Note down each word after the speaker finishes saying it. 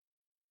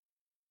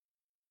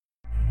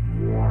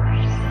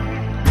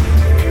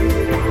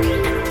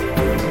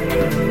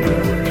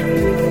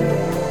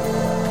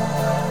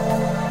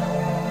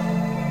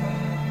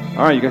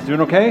All right, you guys doing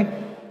okay?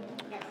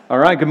 All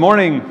right, good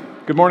morning.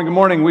 Good morning, good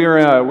morning.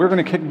 We're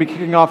going to be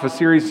kicking off a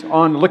series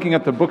on looking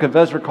at the book of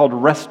Ezra called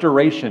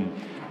Restoration.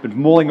 Been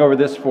mulling over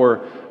this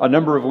for a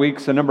number of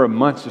weeks, a number of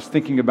months, just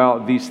thinking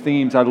about these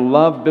themes. I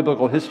love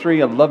biblical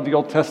history. I love the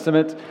Old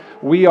Testament.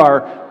 We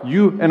are,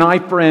 you and I,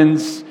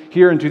 friends,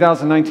 here in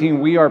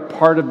 2019, we are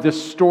part of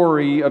this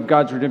story of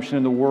God's redemption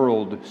in the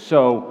world.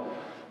 So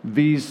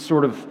these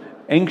sort of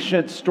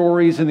ancient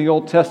stories in the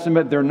Old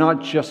Testament, they're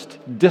not just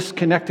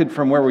disconnected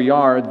from where we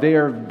are. They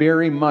are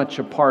very much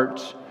a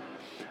part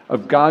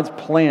of God's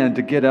plan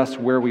to get us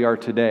where we are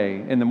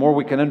today. And the more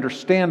we can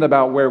understand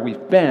about where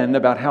we've been,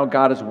 about how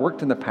God has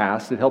worked in the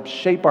past, it helps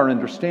shape our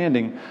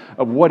understanding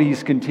of what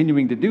He's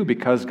continuing to do,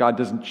 because God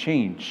doesn't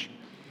change.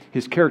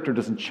 His character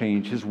doesn't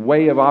change. His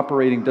way of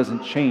operating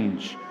doesn't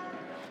change.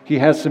 He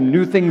has some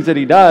new things that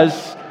He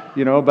does,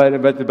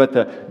 but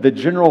the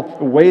general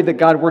way that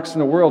God works in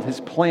the world,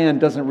 His plan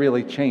doesn't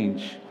really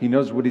change. He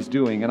knows what He's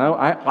doing. And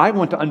I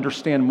want to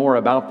understand more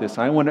about this.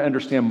 I want to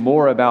understand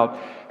more about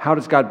how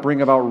does God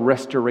bring about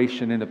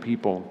restoration in the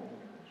people.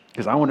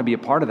 Because I want to be a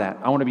part of that.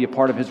 I want to be a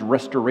part of His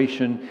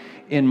restoration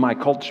in my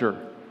culture,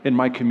 in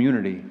my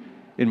community,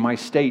 in my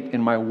state, in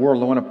my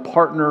world. I want to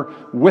partner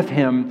with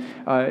Him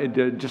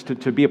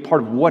to be a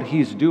part of what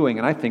He's doing.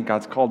 And I think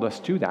God's called us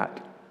to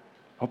that.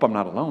 I hope I'm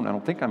not alone. I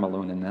don't think I'm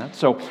alone in that.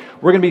 So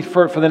we're going to be,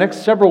 for the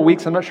next several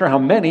weeks, I'm not sure how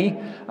many,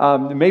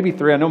 maybe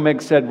 3. I know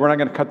Meg said we're not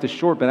going to cut this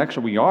short, but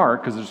actually we are,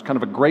 because there's kind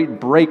of a great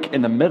break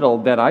in the middle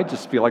that I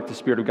just feel like the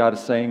Spirit of God is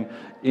saying,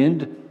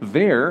 end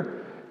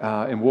there,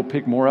 and we'll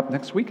pick more up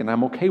next week, and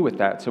I'm okay with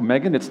that. So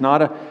Megan, it's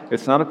not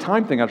a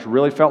time thing. I just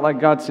really felt like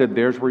God said,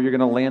 there's where you're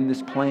going to land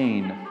this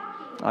plane.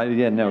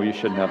 No, you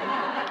shouldn't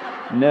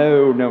have.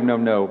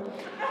 No.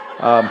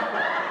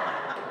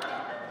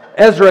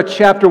 Ezra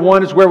chapter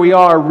 1 is where we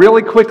are.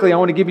 Really quickly, I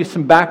want to give you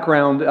some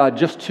background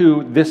just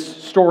to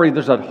this story.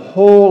 There's a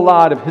whole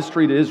lot of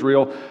history to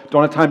Israel.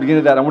 Don't have time to get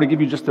into that. I want to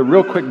give you just the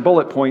real quick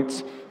bullet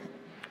points.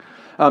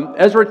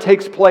 Ezra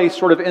takes place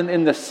sort of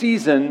in the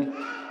season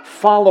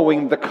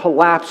following the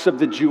collapse of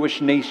the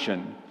Jewish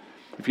nation.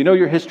 If you know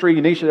your history,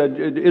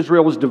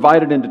 Israel was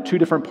divided into two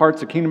different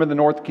parts, the kingdom of the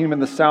north, the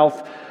kingdom of the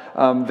south.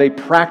 They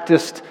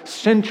practiced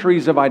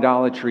centuries of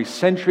idolatry,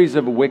 centuries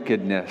of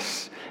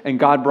wickedness. And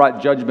God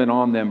brought judgment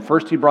on them.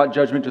 First, He brought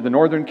judgment to the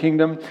northern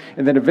kingdom,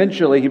 and then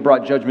eventually He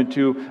brought judgment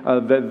to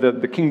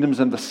the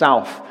kingdoms in the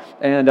south.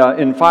 And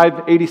in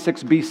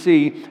 586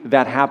 BC,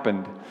 that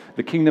happened.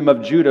 The kingdom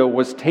of Judah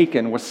was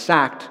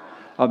sacked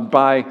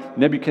by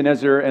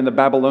Nebuchadnezzar and the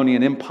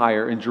Babylonian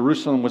Empire, and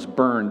Jerusalem was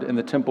burned, and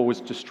the temple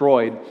was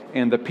destroyed,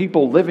 and the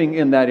people living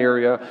in that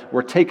area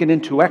were taken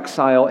into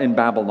exile in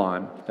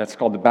Babylon. That's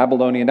called the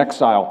Babylonian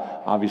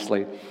exile,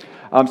 obviously.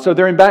 So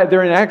they're in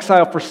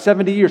exile for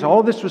 70 years.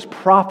 All this was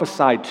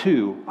prophesied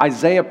too.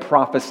 Isaiah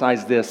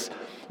prophesies this,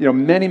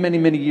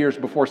 many years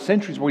before,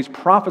 centuries where he's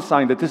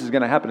prophesying that this is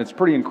going to happen. It's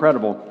pretty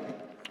incredible.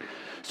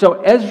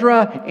 So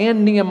Ezra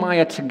and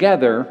Nehemiah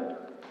together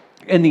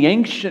in the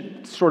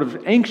ancient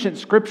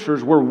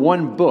scriptures were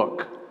one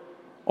book.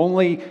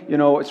 Only,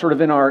 sort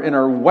of in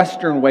our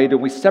Western way do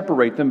we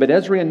separate them, but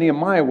Ezra and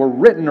Nehemiah were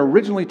written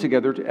originally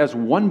together as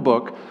one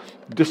book,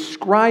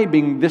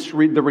 describing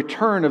the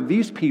return of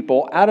these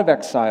people out of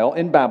exile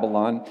in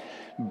Babylon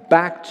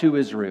back to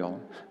Israel,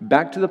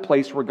 back to the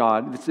place where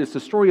God, it's the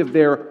story of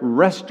their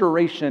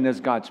restoration as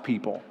God's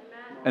people.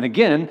 And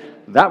again,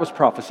 that was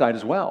prophesied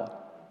as well.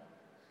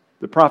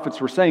 The prophets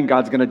were saying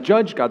God's going to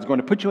judge, God's going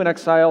to put you in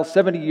exile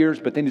 70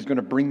 years, but then He's going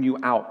to bring you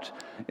out.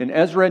 And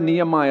Ezra and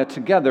Nehemiah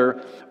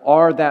together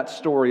are that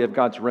story of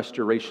God's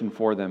restoration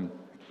for them.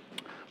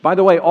 By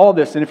the way, all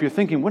this, and if you're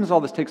thinking, when does all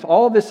this take?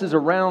 All this is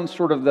around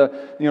sort of the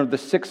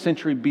 6th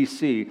century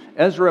BC.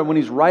 Ezra, when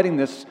he's writing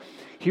this,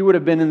 he would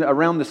have been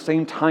around the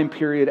same time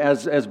period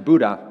as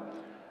Buddha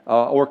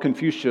or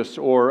Confucius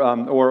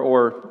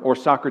or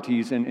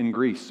Socrates in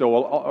Greece.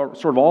 So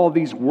sort of all of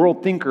these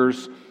world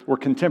thinkers were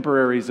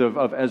contemporaries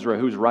of Ezra,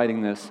 who's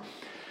writing this.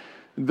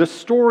 The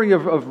story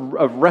of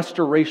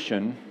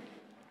restoration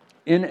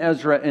in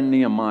Ezra and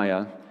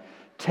Nehemiah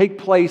take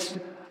place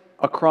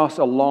across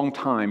a long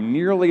time,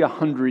 nearly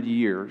 100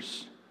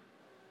 years.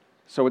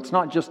 So it's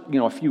not just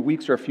a few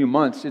weeks or a few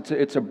months.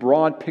 It's a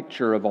broad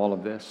picture of all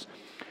of this.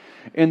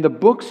 And the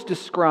books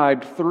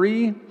described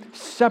 3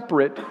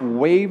 separate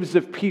waves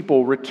of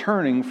people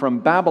returning from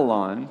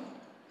Babylon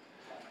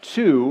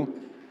to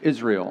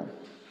Israel.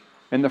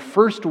 And the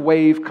first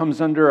wave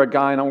comes under a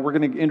guy, and we're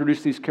going to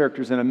introduce these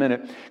characters in a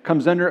minute,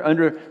 comes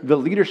under the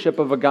leadership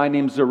of a guy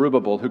named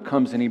Zerubbabel, who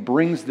comes and he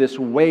brings this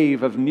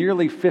wave of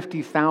nearly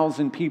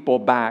 50,000 people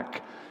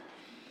back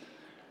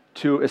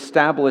to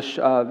establish,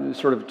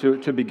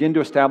 to begin to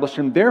establish,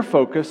 and their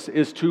focus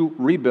is to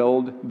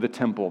rebuild the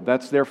temple.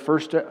 That's their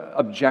first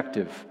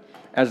objective.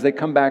 As they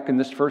come back in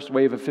this first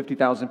wave of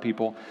 50,000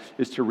 people,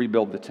 is to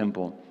rebuild the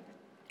temple.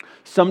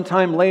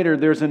 Sometime later,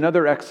 there's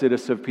another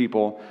exodus of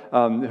people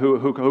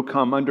who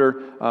come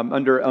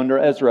under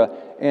Ezra,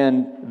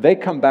 and they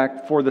come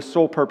back for the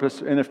sole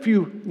purpose, and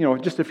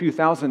just a few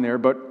thousand there,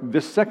 but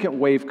this second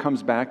wave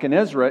comes back, and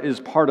Ezra is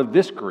part of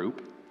this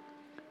group.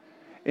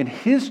 And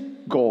his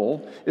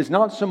goal is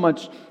not so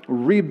much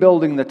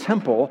rebuilding the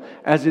temple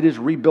as it is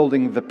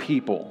rebuilding the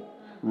people,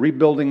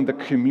 rebuilding the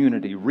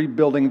community,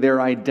 rebuilding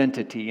their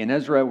identity. And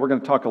Ezra, we're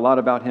going to talk a lot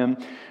about him.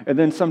 And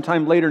then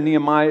sometime later,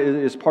 Nehemiah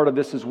is part of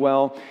this as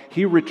well.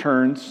 He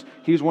returns.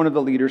 He's one of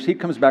the leaders. He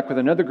comes back with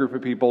another group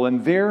of people,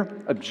 and their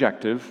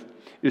objective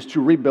is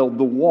to rebuild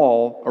the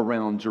wall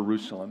around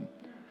Jerusalem.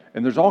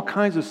 And there's all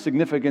kinds of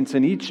significance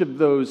in each of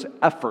those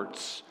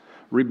efforts,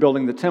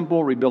 rebuilding the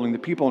temple, rebuilding the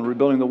people, and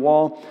rebuilding the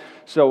wall.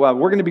 So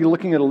we're going to be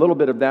looking at a little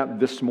bit of that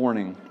this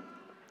morning.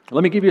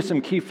 Let me give you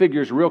some key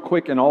figures real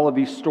quick in all of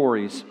these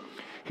stories.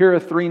 Here are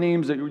 3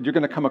 names that you're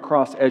going to come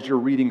across as you're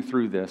reading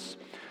through this: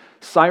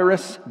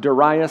 Cyrus,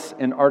 Darius,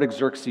 and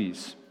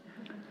Artaxerxes.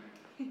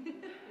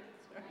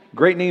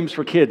 Great names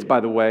for kids,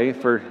 by the way,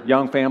 for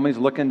young families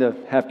looking to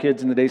have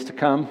kids in the days to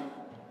come.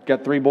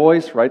 Got 3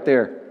 boys right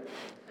there.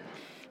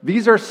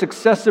 These are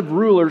successive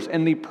rulers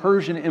in the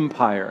Persian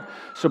Empire.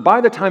 So by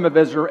the time of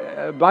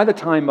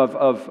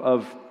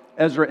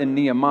Ezra and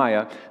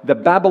Nehemiah, the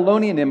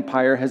Babylonian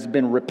Empire has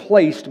been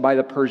replaced by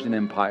the Persian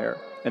Empire.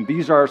 And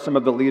these are some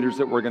of the leaders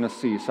that we're going to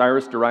see: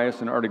 Cyrus,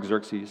 Darius, and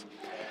Artaxerxes.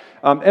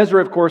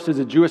 Ezra, of course, is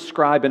a Jewish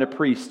scribe and a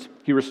priest.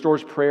 He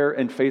restores prayer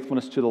and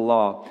faithfulness to the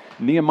law.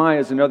 Nehemiah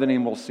is another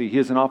name we'll see. He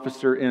is an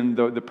officer in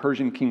the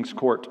Persian king's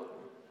court.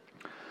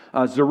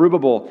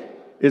 Zerubbabel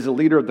is a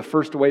leader of the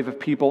first wave of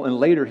people, and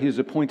later he is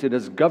appointed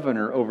as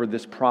governor over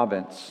this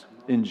province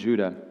in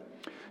Judah.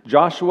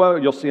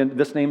 Joshua, you'll see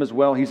this name as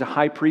well. He's a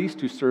high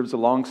priest who serves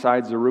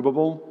alongside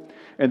Zerubbabel.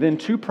 And then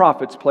 2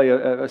 prophets play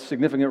a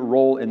significant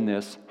role in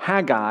this: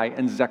 Haggai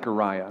and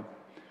Zechariah.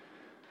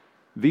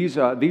 These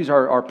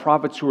are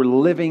prophets who are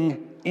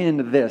living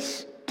in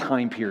this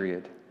time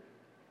period.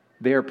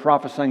 They are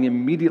prophesying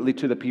immediately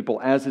to the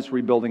people as this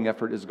rebuilding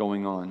effort is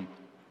going on.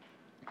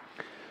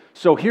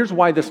 So here's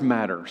why this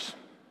matters.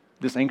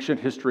 This ancient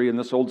history and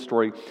this old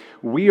story.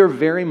 We are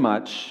very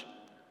much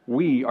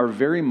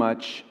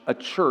a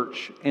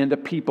church and a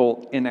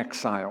people in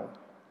exile.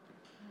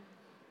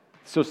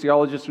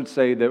 Sociologists would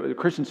say that,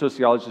 Christian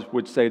sociologists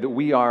would say that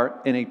we are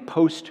in a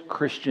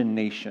post-Christian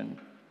nation.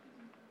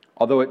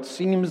 Although it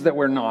seems that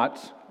we're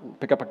not.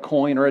 Pick up a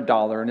coin or a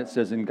dollar and it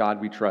says, "In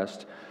God we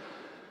trust."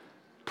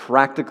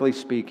 Practically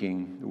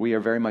speaking, we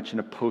are very much in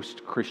a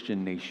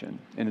post-Christian nation.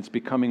 And it's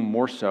becoming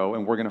more so.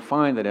 And we're going to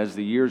find that as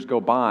the years go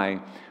by,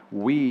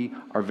 we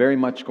are very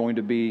much going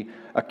to be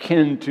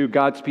akin to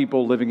God's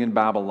people living in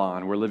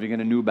Babylon. We're living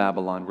in a new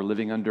Babylon. We're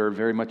living under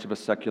very much of a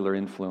secular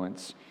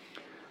influence.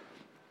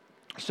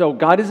 So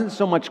God isn't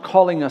so much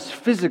calling us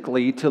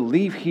physically to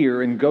leave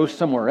here and go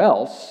somewhere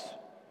else,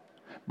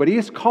 but He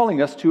is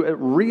calling us to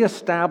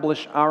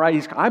reestablish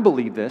I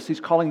believe this,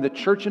 He's calling the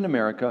church in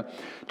America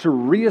to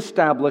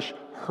reestablish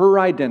her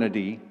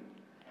identity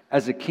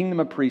as a kingdom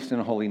of priests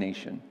and a holy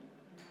nation.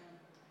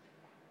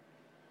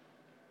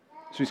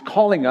 So He's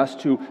calling us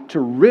to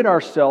rid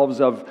ourselves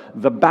of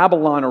the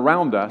Babylon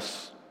around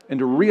us and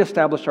to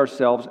reestablish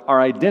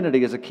our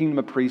identity as a kingdom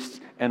of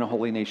priests and a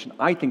holy nation.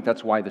 I think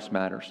that's why this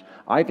matters.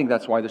 I think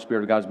that's why the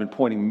Spirit of God has been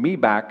pointing me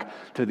back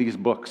to these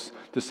books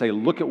to say,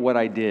 look at what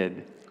I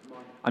did.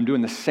 I'm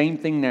doing the same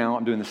thing now.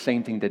 I'm doing the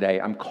same thing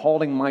today. I'm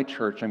calling my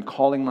church, I'm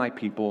calling my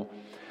people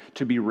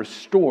to be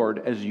restored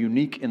as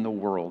unique in the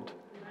world.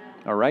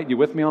 All right, you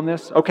with me on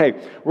this? Okay,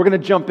 we're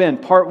going to jump in.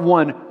 Part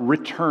 1,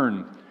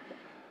 return.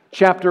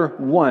 Chapter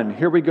 1,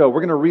 here we go. We're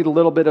going to read a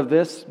little bit of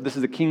this. This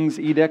is the King's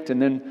Edict,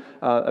 and then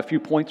a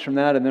few points from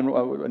that, and then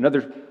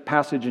another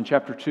passage in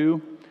chapter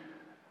 2,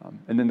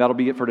 and then that'll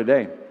be it for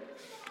today.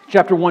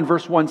 Chapter 1,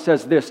 verse 1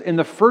 says this: "In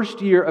the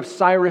first year of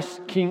Cyrus,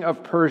 king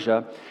of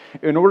Persia,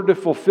 in order to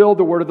fulfill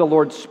the word of the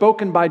Lord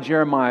spoken by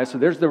Jeremiah," so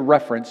there's the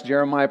reference,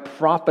 Jeremiah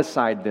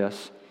prophesied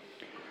this,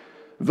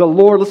 "the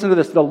Lord," listen to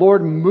this, "the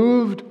Lord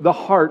moved the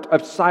heart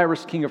of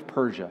Cyrus, king of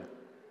Persia."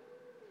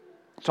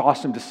 It's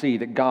awesome to see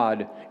that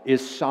God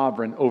is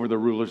sovereign over the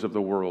rulers of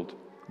the world.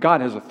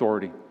 God has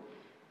authority.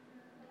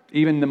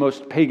 Even the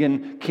most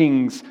pagan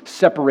kings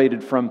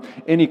separated from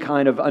any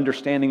kind of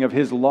understanding of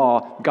His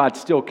law, God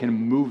still can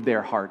move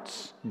their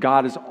hearts.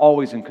 God is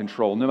always in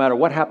control. No matter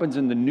what happens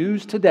in the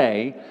news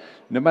today,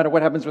 no matter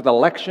what happens with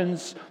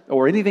elections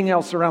or anything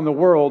else around the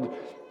world,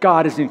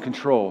 God is in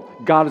control.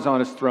 God is on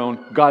His throne.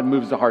 God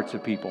moves the hearts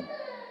of people.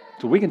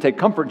 So we can take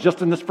comfort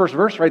just in this first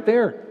verse right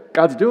there.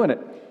 God's doing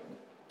it.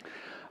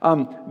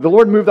 The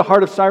Lord moved the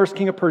heart of Cyrus,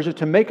 king of Persia,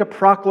 to make a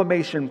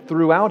proclamation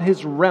throughout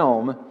his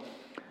realm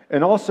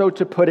and also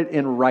to put it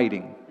in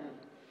writing.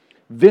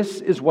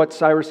 This is what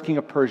Cyrus, king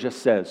of Persia,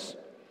 says: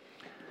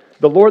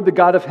 "The Lord, the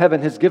God of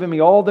heaven, has given me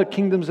all the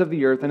kingdoms of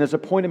the earth and has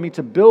appointed me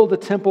to build a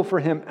temple for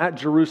Him at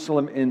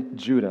Jerusalem in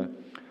Judah."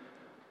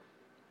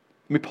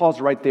 Let me pause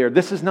right there.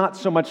 This is not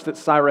so much that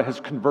Cyrus has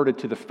converted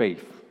to the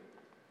faith.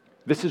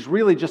 This is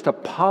really just a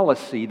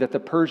policy that the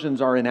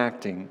Persians are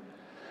enacting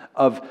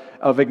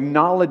of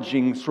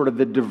acknowledging sort of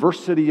the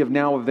diversity of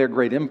their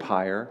great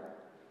empire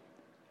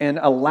and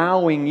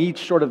allowing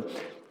each sort of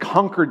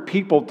conquered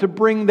people to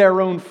bring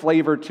their own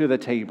flavor to the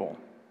table.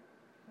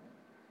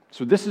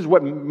 So this is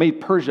what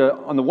made Persia,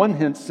 on the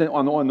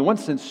one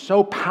sense,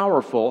 so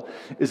powerful,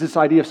 is this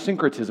idea of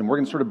syncretism. We're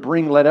going to sort of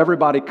let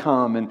everybody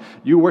come, and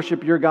you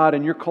worship your God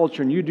and your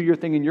culture, and you do your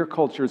thing in your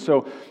culture.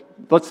 So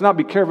let's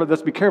be careful.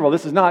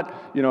 This is not,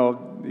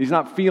 he's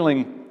not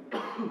feeling,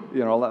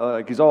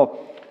 like he's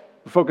all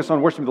focused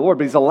on worshiping the Lord,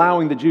 but he's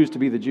allowing the Jews to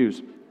be the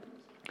Jews.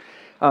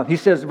 He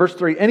says, verse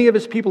 3, any of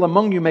his people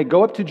among you may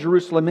go up to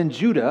Jerusalem in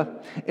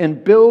Judah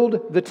and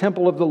build the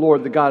temple of the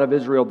Lord, the God of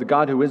Israel, the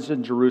God who is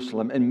in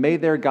Jerusalem, and may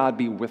their God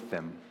be with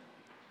them.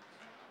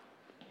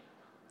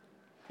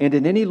 And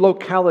in any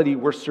locality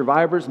where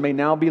survivors may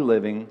now be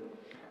living,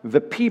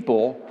 the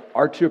people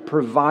are to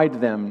provide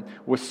them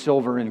with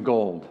silver and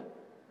gold.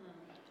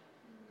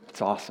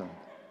 It's awesome.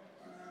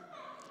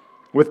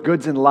 With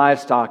goods and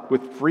livestock,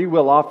 with free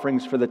will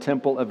offerings for the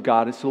temple of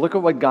God. And so look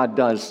at what God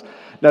does.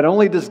 Not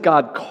only does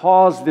God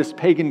cause this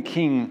pagan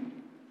king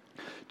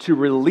to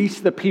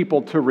release the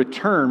people to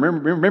return.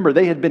 Remember,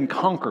 they had been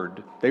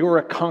conquered. They were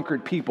a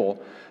conquered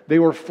people. They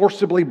were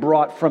forcibly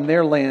brought from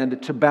their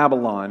land to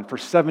Babylon for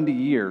 70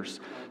 years.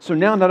 So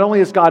now not only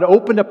has God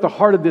opened up the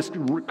heart of this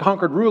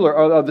conquered ruler,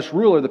 of this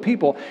ruler, the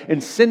people,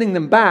 and sending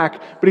them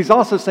back, but he's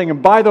also saying,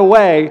 and by the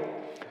way,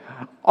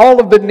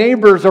 all of the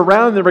neighbors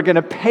around them are going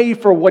to pay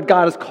for what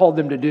God has called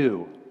them to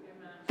do.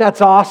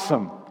 That's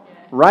awesome,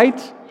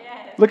 right?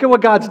 Look at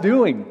what God's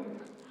doing.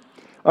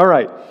 All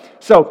right,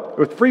 so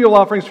with free will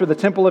offerings for the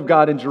temple of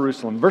God in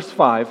Jerusalem. Verse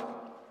 5,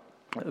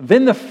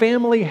 then the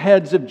family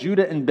heads of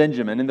Judah and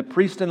Benjamin, and the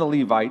priests and the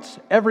Levites,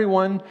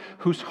 everyone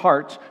whose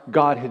heart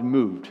God had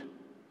moved.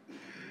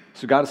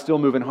 So God is still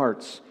moving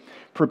hearts.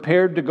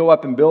 Prepared to go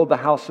up and build the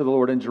house of the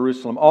Lord in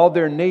Jerusalem. All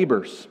their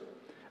neighbors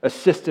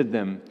assisted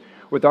them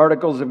with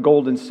articles of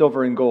gold and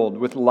silver and gold,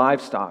 with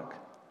livestock,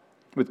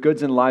 with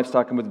goods and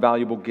livestock, and with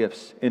valuable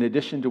gifts, in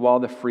addition to all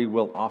the free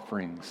will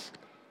offerings.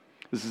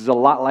 This is a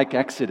lot like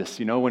Exodus,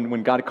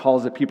 when God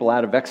calls the people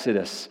out of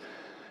Exodus.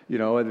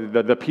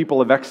 The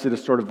people of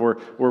Exodus sort of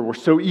were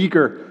so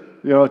eager,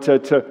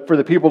 for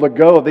the people to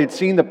go. They'd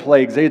seen the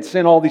plagues. They had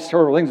seen all these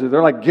sort of things.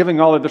 They're like giving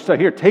all of their stuff.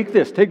 Here, take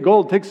this, take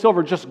gold, take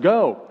silver, just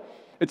go.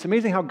 It's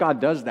amazing how God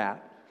does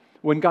that.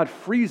 When God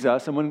frees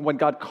us and when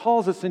God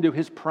calls us into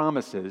His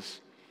promises,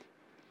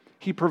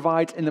 He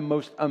provides in the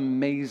most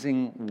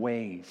amazing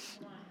ways.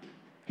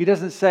 He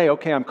doesn't say,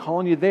 okay, I'm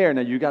calling you there,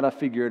 now you got to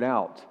figure it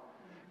out.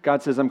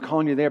 God says, I'm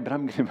calling you there, but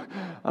I'm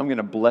going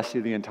to bless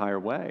you the entire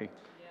way.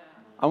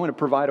 I want to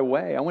provide a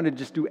way. I want to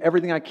just do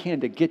everything I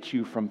can to get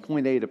you from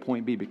point A to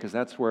point B, because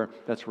that's where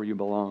you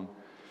belong.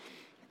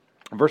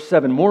 Verse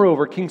 7,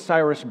 moreover, King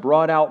Cyrus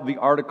brought out the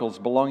articles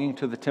belonging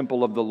to the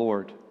temple of the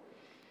Lord,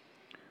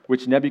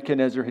 which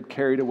Nebuchadnezzar had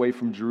carried away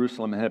from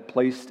Jerusalem and had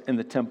placed in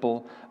the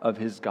temple of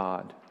his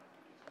God.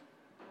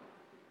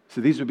 So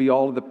these would be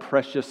all of the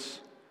precious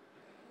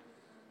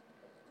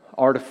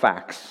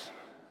artifacts,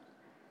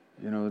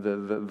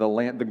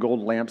 the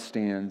gold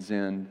lampstands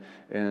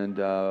and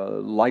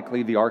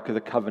likely the Ark of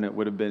the Covenant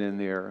would have been in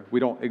there. We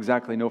don't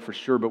exactly know for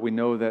sure, but we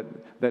know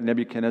that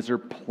Nebuchadnezzar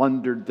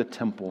plundered the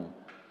temple.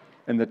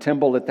 And the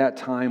temple at that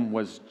time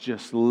was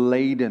just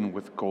laden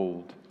with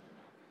gold.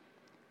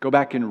 Go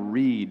back and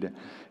read,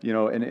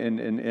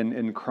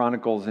 in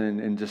Chronicles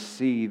and just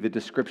see the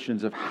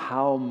descriptions of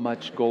how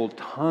much gold,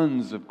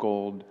 tons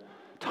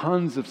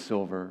of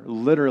silver,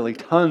 literally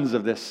tons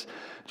of this,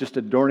 just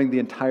adorning the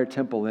entire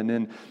temple. And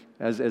then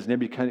as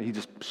Nebuchadnezzar, he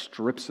just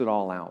strips it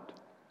all out,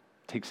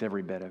 takes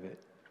every bit of it,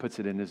 puts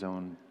it in his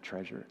own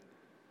treasure.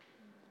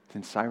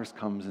 Then Cyrus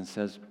comes and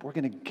says, we're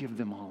going to give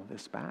them all of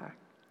this back.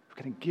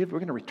 We're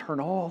going to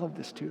return all of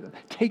this to them.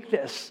 Take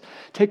this.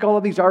 Take all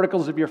of these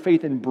articles of your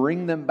faith and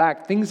bring them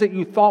back. Things that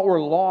you thought were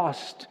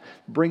lost,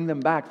 bring them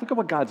back. Look at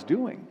what God's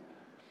doing.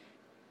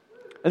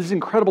 And this is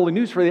incredible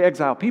news for the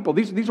exiled people.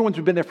 These are ones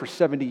who've been there for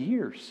 70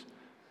 years.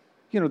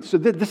 So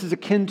this is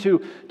akin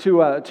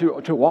to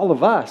all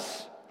of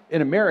us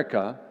in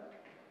America.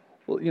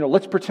 Well,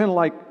 let's pretend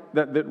like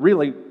that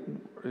really,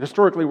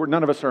 historically,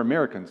 none of us are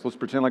Americans. Let's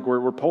pretend like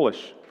we're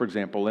Polish, for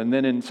example. And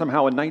then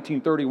somehow in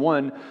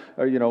 1931,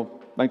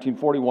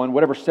 1941,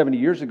 whatever 70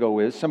 years ago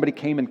is, somebody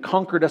came and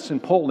conquered us in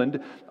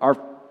Poland, our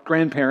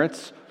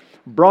grandparents,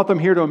 brought them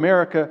here to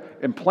America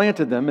and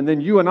planted them. And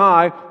then you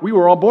and we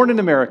were all born in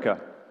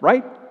America,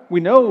 right? We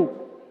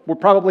know we're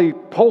probably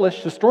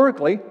Polish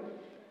historically.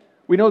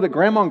 We know that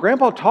Grandma and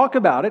Grandpa talk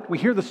about it. We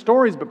hear the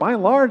stories, but by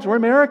and large, we're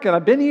American.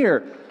 I've been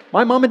here.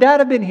 My mom and dad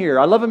have been here.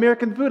 I love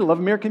American food. I love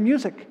American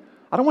music.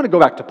 I don't want to go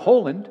back to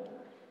Poland.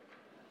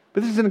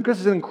 But this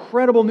is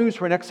incredible news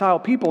for an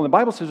exiled people. And the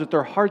Bible says that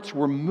their hearts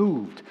were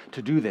moved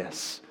to do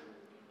this.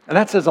 And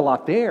that says a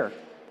lot there.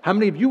 How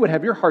many of you would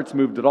have your hearts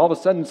moved that all of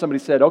a sudden somebody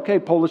said, okay,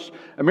 Polish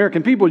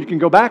American people, you can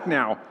go back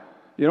now?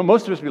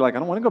 Most of us would be like, I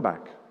don't want to go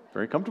back.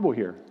 Very comfortable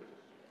here,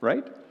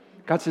 right?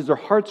 God says their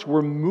hearts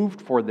were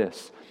moved for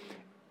this.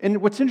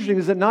 And what's interesting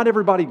is that not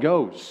everybody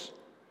goes.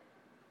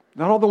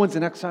 Not all the ones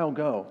in exile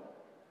go.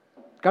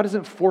 God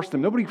doesn't force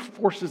them. Nobody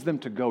forces them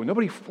to go.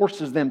 Nobody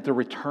forces them to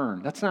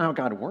return. That's not how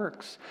God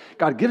works.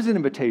 God gives an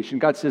invitation.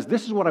 God says,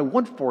 this is what I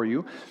want for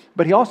you.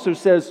 But He also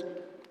says,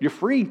 you're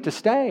free to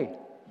stay.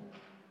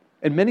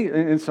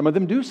 And some of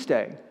them do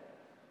stay.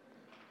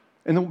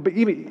 But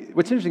even,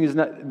 what's interesting is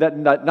that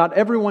not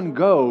everyone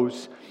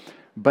goes,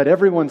 but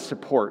everyone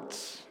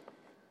supports.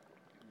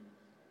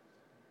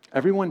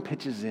 Everyone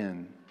pitches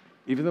in.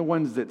 Even the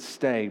ones that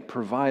stay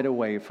provide a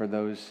way for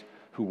those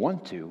who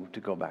want to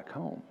go back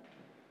home.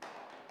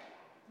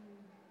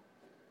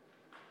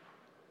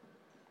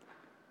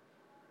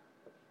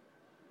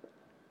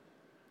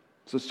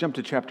 So let's jump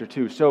to chapter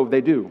 2. So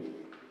they do.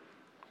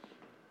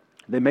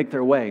 They make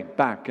their way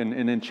back. And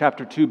in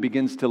chapter 2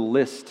 begins to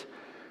list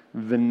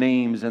the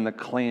names and the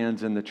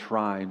clans and the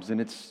tribes.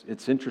 And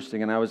it's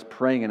interesting. And I was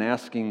praying and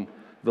asking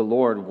the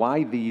Lord,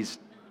 why these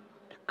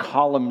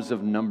columns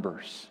of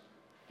numbers?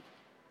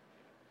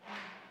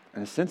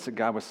 And a sense that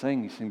God was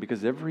saying, He's saying,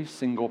 because every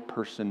single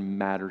person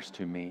matters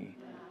to me.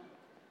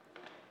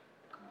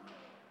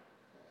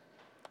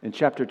 In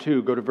chapter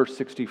 2, go to verse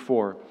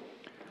 64.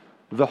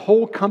 The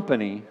whole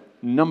company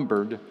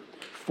numbered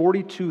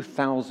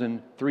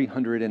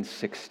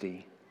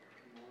 42,360.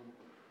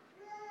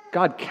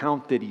 God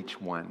counted each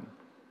one.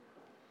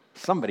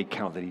 Somebody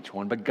counted each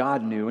one, but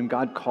God knew, and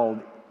God called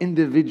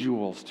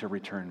individuals to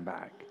return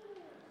back.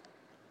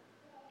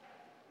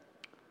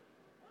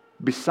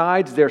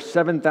 Besides their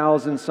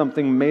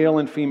 7,000-something male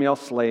and female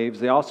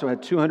slaves, they also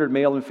had 200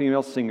 male and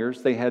female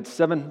singers. They had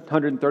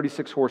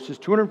 736 horses,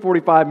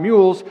 245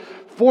 mules,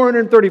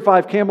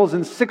 435 camels,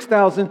 and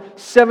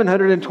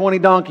 6,720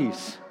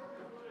 donkeys.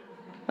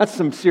 That's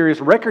some serious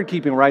record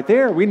keeping right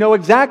there. We know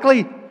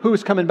exactly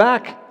who's coming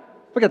back.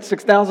 We got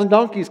 6,000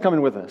 donkeys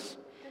coming with us.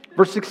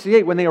 Verse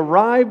 68, when they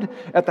arrived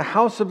at the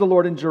house of the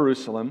Lord in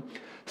Jerusalem,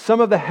 some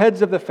of the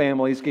heads of the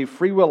families gave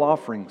free will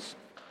offerings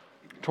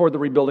toward the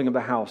rebuilding of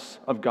the house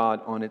of God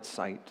on its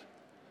site.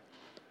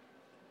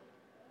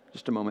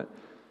 Just a moment.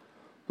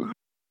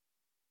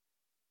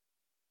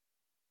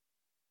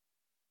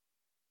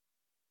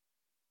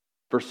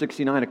 Verse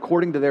 69,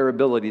 according to their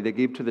ability, they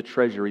gave to the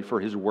treasury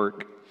for his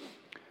work.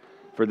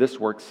 For this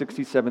work,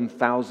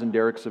 67,000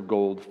 derricks of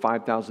gold,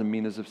 5,000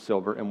 minas of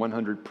silver, and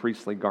 100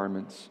 priestly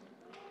garments.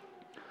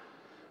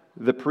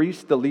 The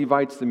priests, the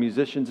Levites, the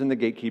musicians, and the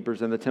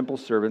gatekeepers, and the temple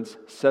servants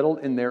settled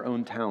in their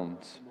own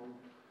towns,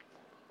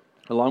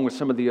 along with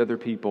some of the other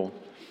people,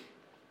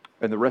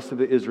 and the rest of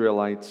the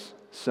Israelites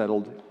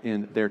settled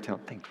in their town.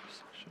 Thank you.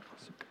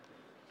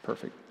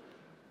 Perfect.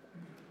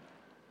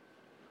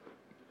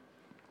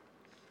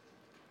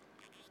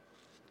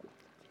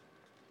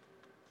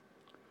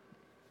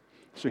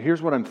 So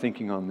here's what I'm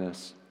thinking on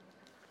this.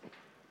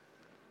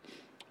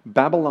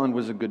 Babylon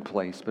was a good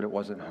place, but it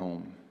wasn't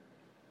home.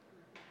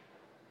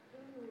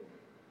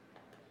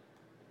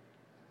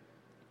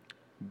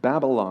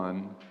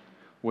 Babylon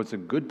was a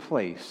good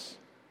place,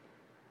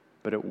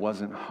 but it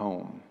wasn't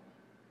home.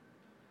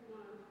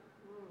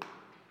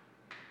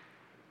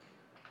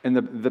 And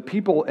the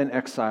people in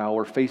exile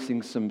were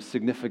facing some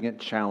significant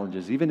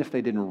challenges, even if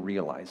they didn't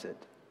realize it.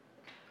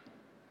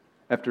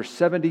 After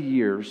 70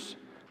 years,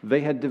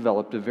 they had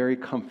developed a very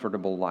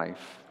comfortable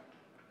life.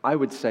 I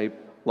would say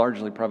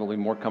largely probably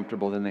more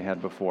comfortable than they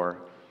had before.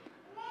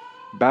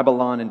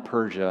 Babylon and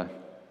Persia,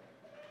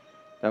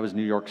 that was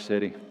New York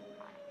City.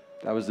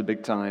 That was the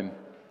big time.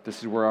 This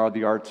is where all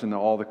the arts and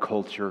all the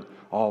culture,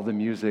 all the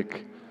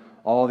music,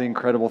 all the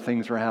incredible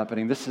things were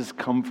happening. This is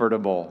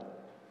comfortable.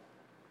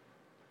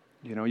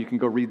 You know, you can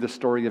go read the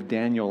story of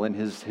Daniel and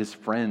his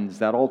friends.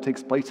 That all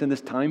takes place in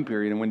this time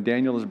period. And when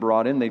Daniel is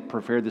brought in, they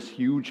prepare this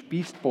huge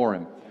feast for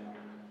him.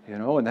 You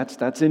know, and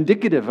that's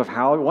indicative of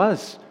how it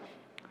was.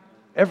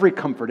 Every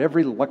comfort,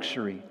 every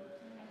luxury.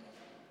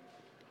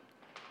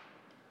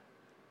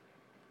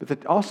 But they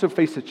also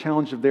faced the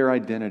challenge of their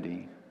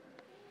identity.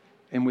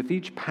 And with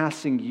each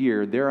passing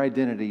year, their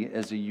identity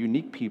as a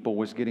unique people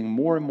was getting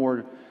more and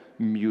more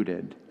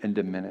muted and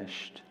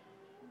diminished.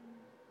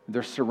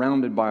 They're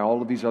surrounded by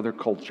all of these other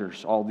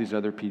cultures, all these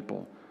other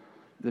people.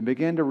 They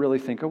began to really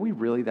think, are we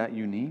really that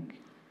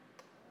unique?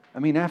 I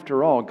mean,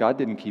 after all, God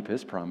didn't keep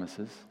His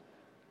promises.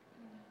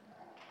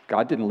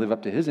 God didn't live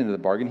up to His end of the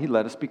bargain. He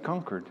let us be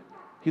conquered.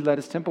 He let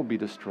His temple be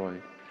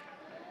destroyed.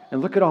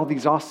 And look at all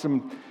these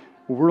awesome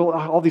world,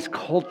 all these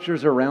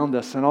cultures around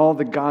us and all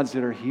the gods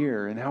that are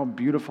here and how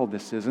beautiful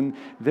this is. And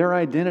their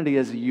identity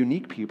as a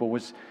unique people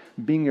was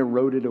being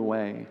eroded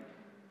away.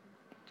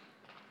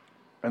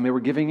 And they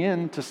were giving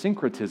in to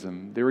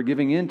syncretism. They were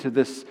giving in to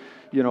this,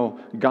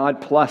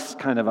 God plus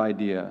kind of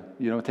idea.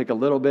 Take a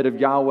little bit of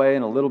Yahweh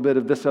and a little bit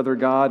of this other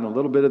God and a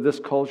little bit of this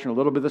culture and a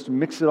little bit of this,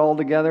 mix it all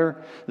together.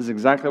 This is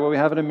exactly what we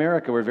have in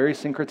America. We're very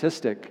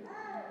syncretistic.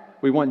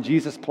 We want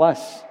Jesus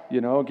plus,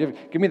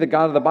 give me the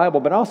God of the Bible,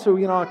 but also,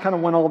 I kind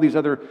of want all these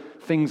other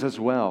things as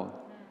well.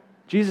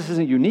 Jesus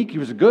isn't unique. He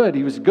was good,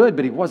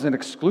 but He wasn't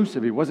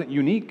exclusive. He wasn't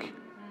unique.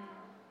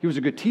 He was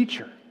a good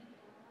teacher.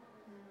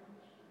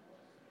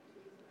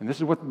 And this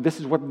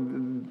is what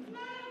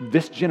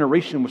this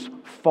generation was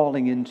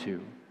falling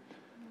into.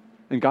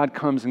 And God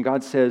comes and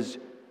God says,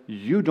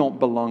 you don't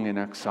belong in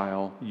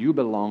exile, you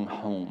belong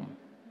home.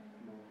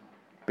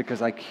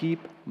 Because I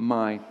keep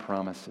my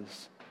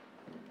promises.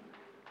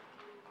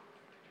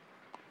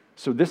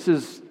 So this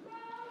is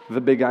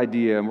the big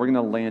idea, and we're going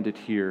to land it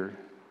here.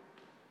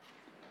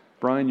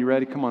 Brian, you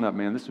ready? Come on up,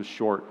 man. This was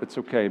short. It's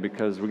okay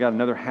because we got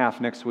another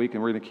half next week,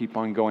 and we're going to keep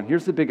on going.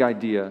 Here's the big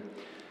idea.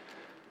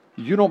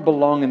 You don't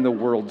belong in the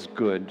world's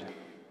good.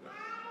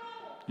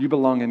 You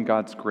belong in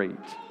God's great.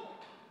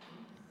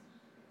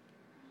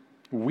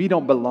 We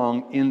don't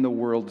belong in the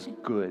world's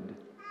good.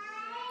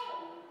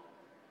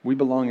 We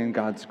belong in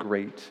God's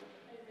great.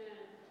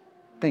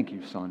 Thank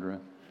you, Sandra.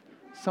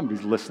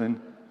 Somebody's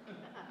listening.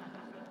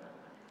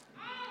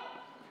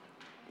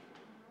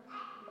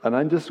 And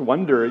I just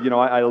wonder,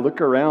 I look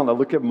around, I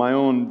look at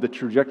the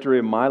trajectory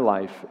of my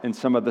life and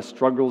some of the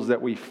struggles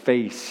that we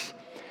face,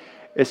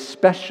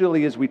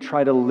 especially as we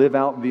try to live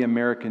out the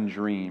American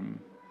dream.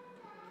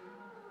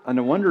 And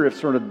I wonder if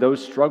sort of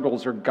those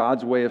struggles are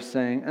God's way of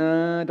saying,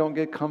 don't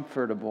get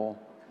comfortable.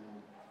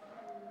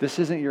 This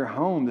isn't your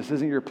home. This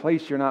isn't your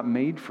place. You're not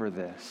made for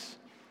this.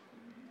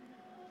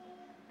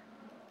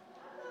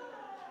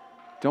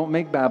 Don't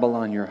make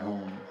Babylon your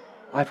home.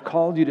 I've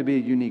called you to be a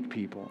unique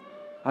people.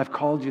 I've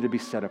called you to be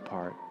set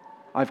apart.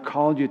 I've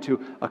called you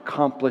to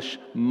accomplish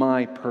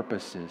my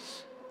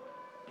purposes.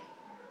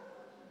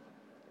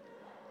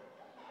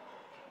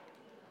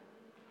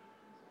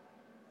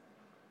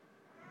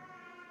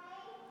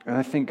 And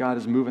I think God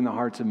is moving the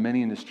hearts of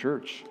many in this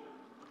church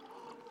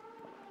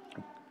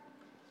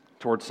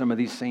towards some of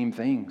these same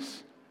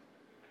things.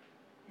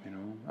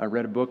 I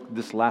read a book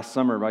this last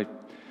summer by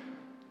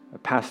a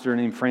pastor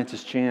named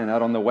Francis Chan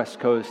out on the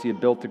West Coast. He had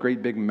built a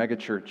great big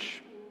megachurch,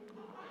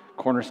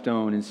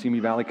 Cornerstone in Simi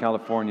Valley,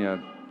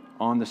 California,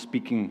 on the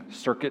speaking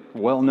circuit,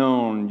 well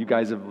known. You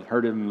guys have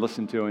heard him and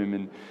listened to him.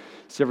 And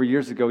several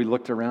years ago, he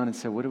looked around and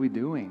said, what are we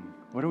doing?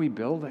 What are we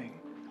building?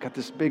 Got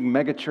this big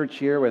megachurch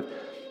here with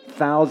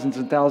thousands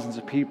and thousands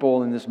of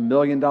people in this $1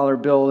 million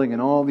building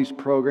and all these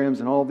programs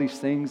and all these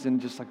things,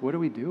 and just like, what are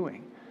we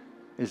doing?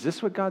 Is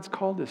this what God's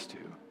called us to?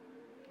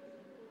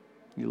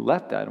 He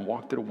left that and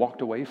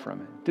walked away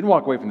from it. Didn't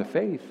walk away from the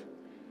faith.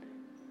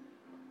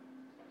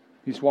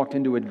 He just walked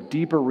into a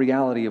deeper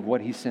reality of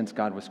what he sensed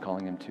God was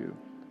calling him to.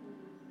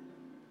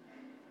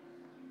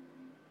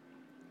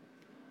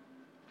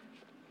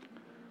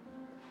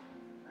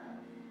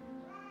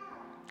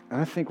 And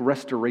I think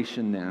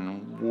restoration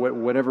then,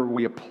 whatever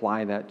we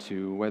apply that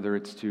to, whether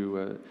it's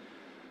to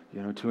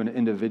an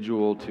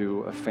individual,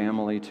 to a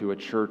family, to a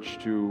church,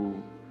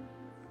 to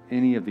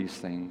any of these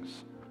things,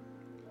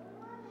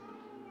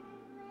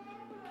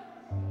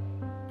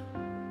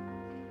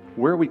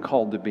 where are we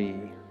called to be?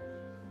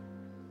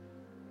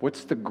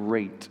 What's the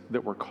great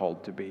that we're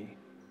called to be?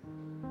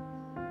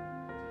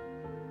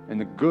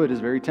 And the good is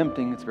very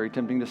tempting. It's very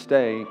tempting to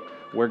stay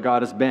where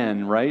God has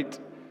been, right?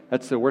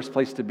 That's the worst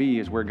place to be,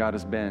 is where God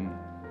has been.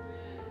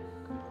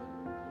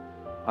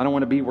 I don't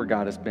want to be where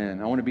God has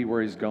been. I want to be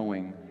where He's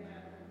going.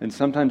 And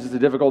sometimes it's a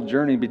difficult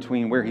journey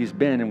between where He's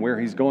been and where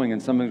He's going,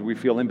 and sometimes we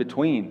feel in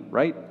between,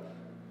 right?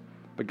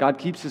 But God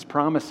keeps His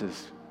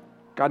promises.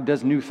 God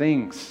does new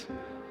things.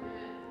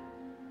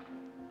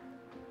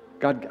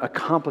 God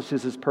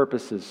accomplishes His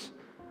purposes.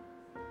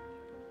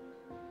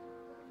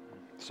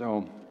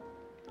 So,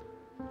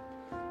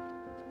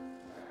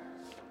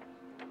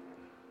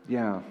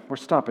 yeah, we're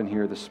stopping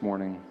here this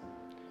morning.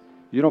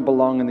 You don't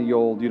belong in the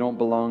old. You don't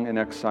belong in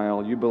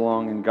exile. You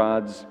belong in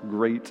God's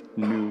great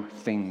new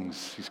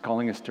things. He's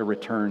calling us to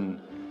return.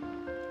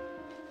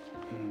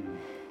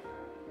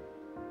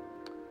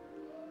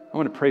 I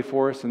want to pray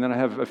for us, and then I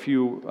have a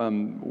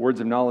few words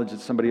of knowledge that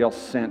somebody else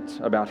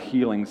sent about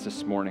healings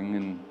this morning.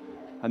 And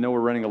I know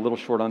we're running a little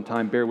short on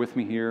time. Bear with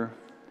me here.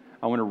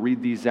 I want to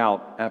read these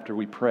out after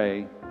we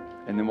pray,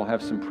 and then we'll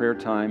have some prayer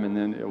time, and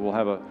then we'll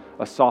have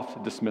a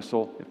soft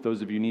dismissal. If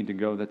those of you need to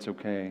go, that's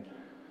okay.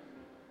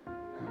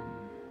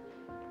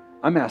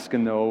 I'm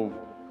asking, though,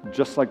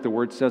 just like the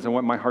Word says, I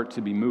want my heart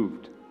to be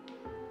moved.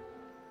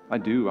 I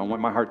do. I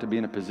want my heart to be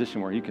in a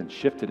position where He can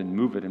shift it and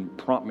move it and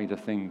prompt me to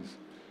things.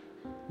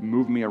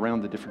 Move me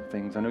around to different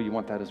things. I know you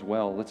want that as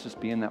well. Let's just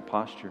be in that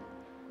posture.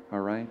 All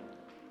right?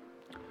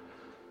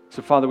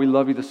 So, Father, we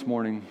love You this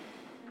morning.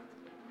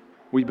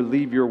 We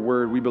believe Your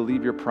word. We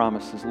believe Your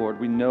promises, Lord.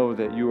 We know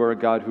that You are a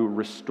God who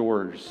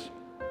restores.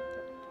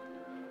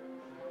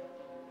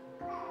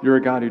 You're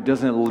a God who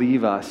doesn't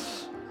leave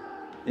us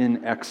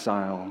in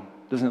exile,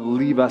 doesn't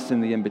leave us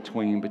in the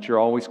in-between, but You're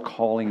always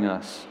calling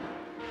us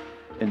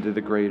into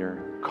the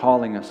greater,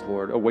 calling us,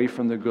 Lord, away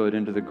from the good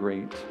into the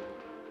great.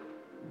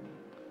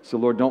 So,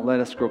 Lord, don't let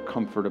us grow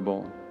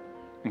comfortable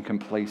and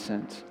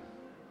complacent,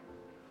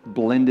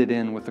 blended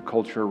in with the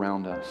culture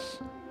around us.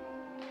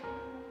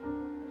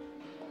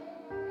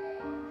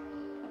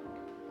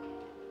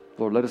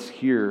 Lord, let us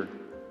hear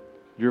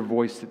Your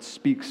voice that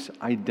speaks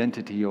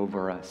identity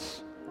over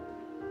us,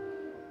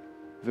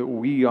 that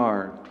we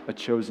are a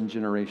chosen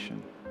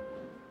generation.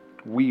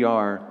 We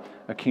are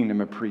a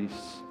kingdom of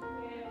priests.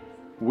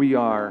 We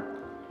are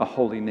a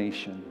holy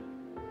nation.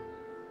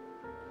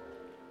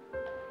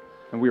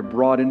 And we are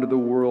brought into the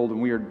world,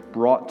 and we are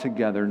brought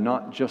together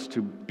not just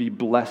to be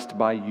blessed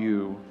by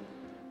You,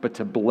 but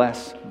to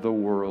bless the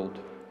world,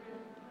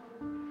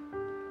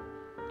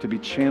 to be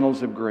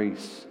channels of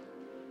grace,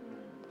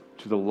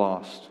 to the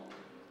lost,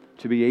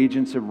 to be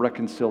agents of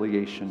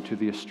reconciliation to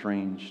the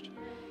estranged,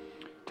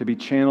 to be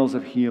channels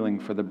of healing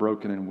for the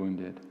broken and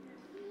wounded.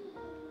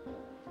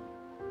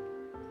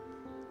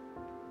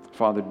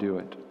 Father, do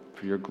it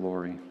for your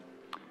glory.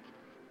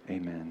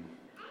 Amen.